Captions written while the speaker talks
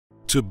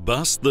To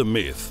bust the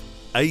myth,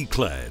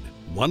 ACLAD,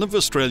 one of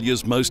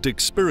Australia's most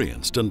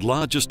experienced and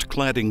largest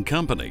cladding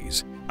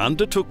companies,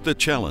 undertook the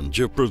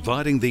challenge of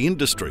providing the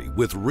industry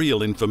with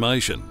real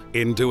information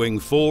in doing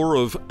 4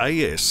 of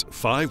AS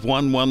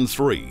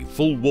 5113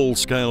 full wall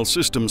scale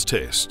systems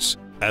tests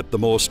at the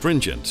more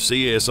stringent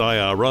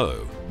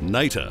CSIRO,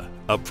 NATA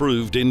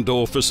approved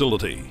indoor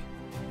facility.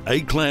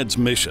 ACLAD's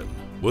mission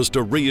was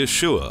to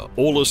reassure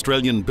all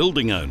Australian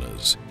building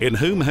owners, in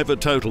whom have a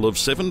total of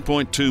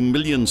 7.2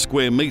 million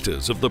square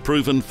metres of the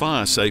proven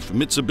fire-safe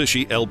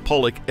Mitsubishi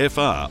ALPOLIC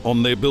FR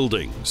on their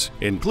buildings,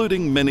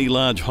 including many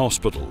large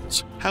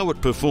hospitals, how it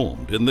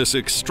performed in this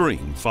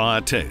extreme fire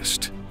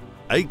test.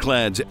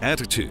 ACLAD's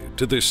attitude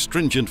to this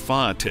stringent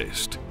fire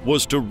test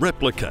was to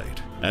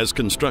replicate as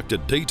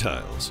constructed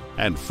details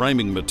and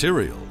framing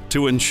material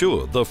to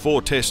ensure the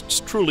 4 tests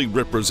truly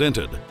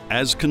represented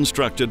as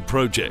constructed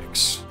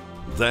projects.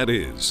 That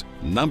is,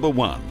 number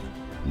 1,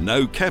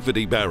 no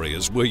cavity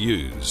barriers were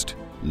used.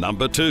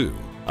 Number 2,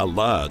 a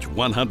large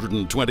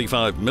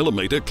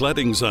 125mm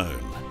cladding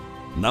zone.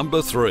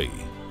 Number 3,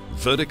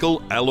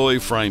 vertical alloy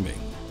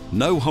framing,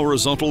 no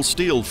horizontal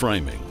steel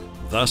framing.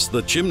 Thus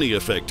the chimney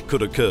effect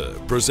could occur,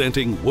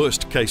 presenting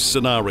worst-case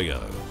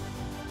scenario.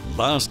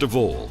 Last of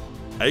all,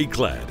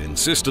 ACLAD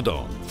insisted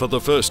on, for the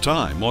first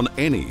time on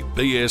any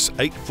BS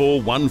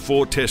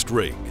 8414 test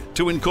rig,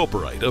 to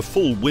incorporate a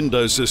full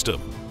window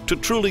system to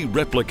truly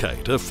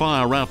replicate a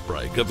fire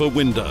outbreak of a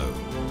window.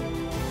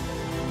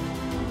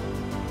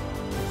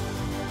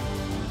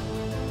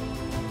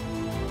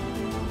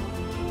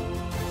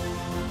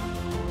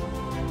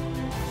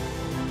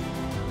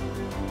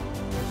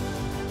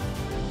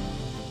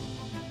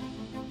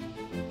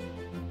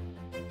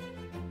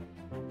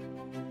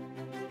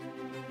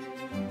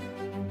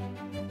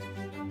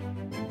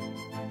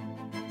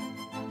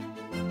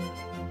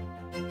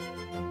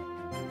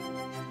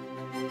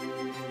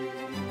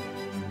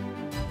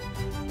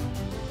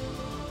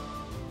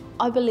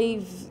 I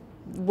believe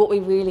what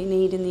we really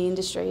need in the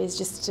industry is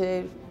just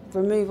to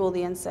remove all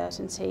the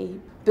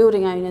uncertainty.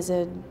 Building owners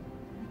are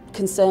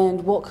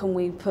concerned, what can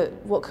we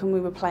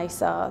replace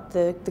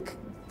the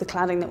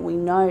cladding that we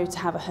know to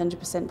have 100%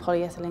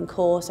 polyethylene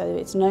core, so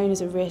it's known as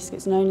a risk,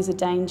 it's known as a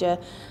danger,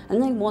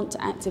 and they want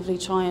to actively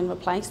try and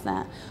replace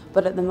that.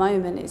 But at the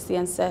moment it's the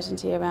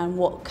uncertainty around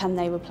what can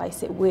they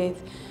replace it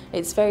with.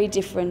 It's very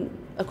different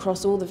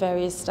across all the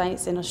various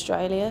states in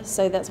Australia,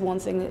 so that's one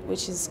thing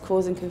which is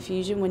causing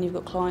confusion when you've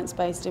got clients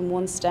based in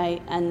one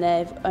state and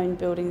their own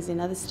buildings in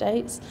other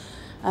states.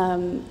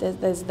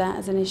 There's that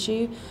as an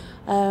issue.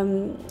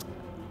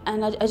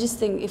 And I just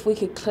think if we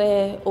could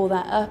clear all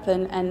that up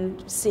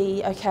and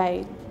see,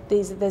 okay,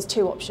 there's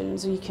 2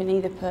 options. You can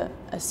either put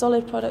a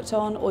solid product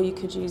on, or you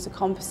could use a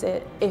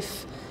composite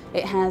if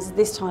it has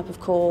this type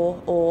of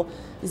core, or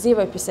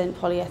 0%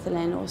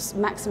 polyethylene, or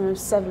maximum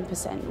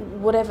 7%,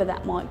 whatever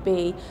that might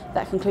be.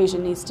 That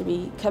conclusion needs to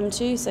be come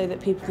to so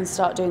that people can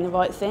start doing the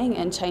right thing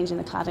and changing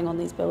the cladding on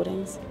these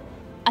buildings.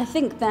 I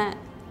think that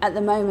at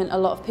the moment, a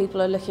lot of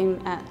people are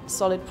looking at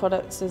solid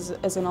products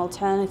as an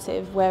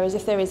alternative, whereas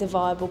if there is a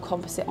viable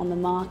composite on the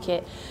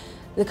market,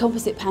 the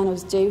composite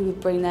panels do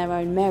bring their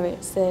own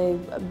merits. They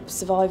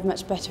survive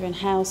much better in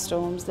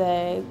hailstorms.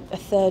 They're a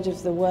third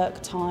of the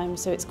work time,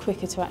 so it's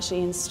quicker to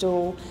actually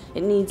install.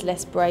 It needs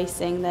less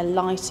bracing. They're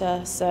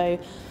lighter, so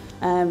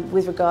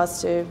with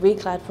regards to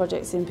reclad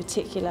projects in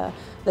particular,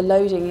 the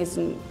loading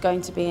isn't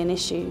going to be an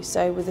issue.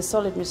 So with a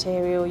solid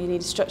material, you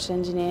need a structural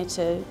engineer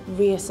to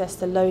reassess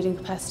the loading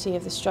capacity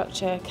of the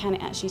structure. Can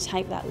it actually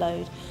take that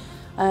load?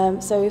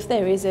 So if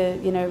there is a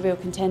real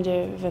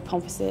contender of a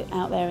composite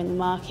out there in the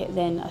market,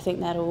 then I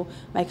think that'll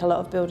make a lot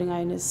of building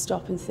owners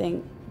stop and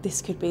think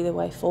this could be the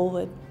way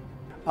forward.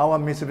 Our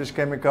Mitsubishi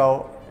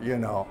Chemical,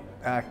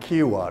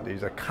 keyword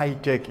is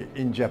kai-tech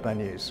in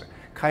Japanese.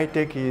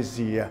 Kai-tech is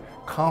the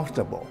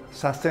comfortable,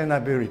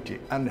 sustainability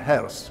and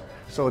health.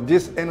 So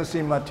this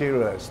NC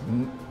materials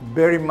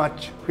very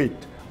much fit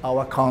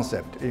our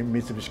concept in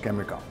Mitsubishi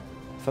Chemical.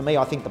 For me,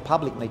 I think the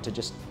public need to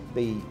just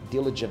be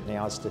diligent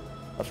now as to,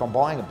 if I'm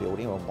buying a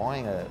building or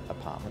buying an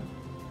apartment,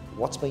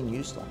 what's been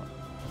used on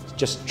it?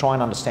 Just try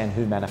and understand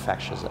who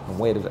manufactures it and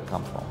where did it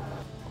come from.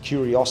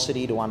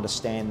 Curiosity to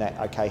understand that,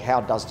 okay,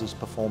 how does this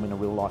perform in a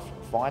real life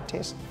fire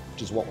test,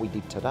 which is what we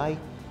did today.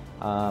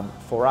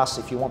 For us,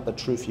 if you want the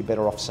truth, you're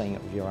better off seeing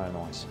it with your own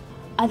eyes.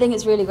 I think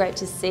it's really great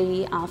to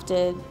see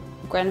after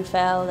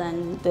Grenfell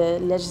and the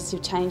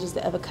legislative changes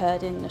that have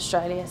occurred in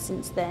Australia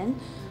since then,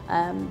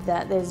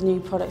 that there's new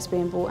products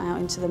being brought out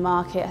into the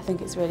market. I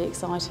think it's really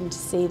exciting to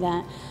see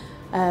that.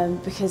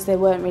 Because there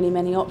weren't really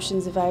many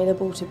options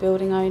available to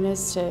building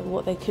owners to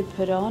what they could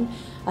put on.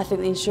 I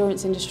think the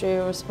insurance industry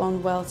will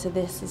respond well to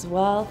this as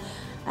well.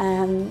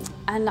 And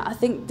I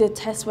think the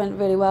test went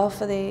really well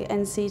for the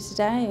NC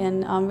today,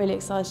 and I'm really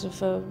excited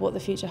for what the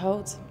future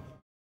holds.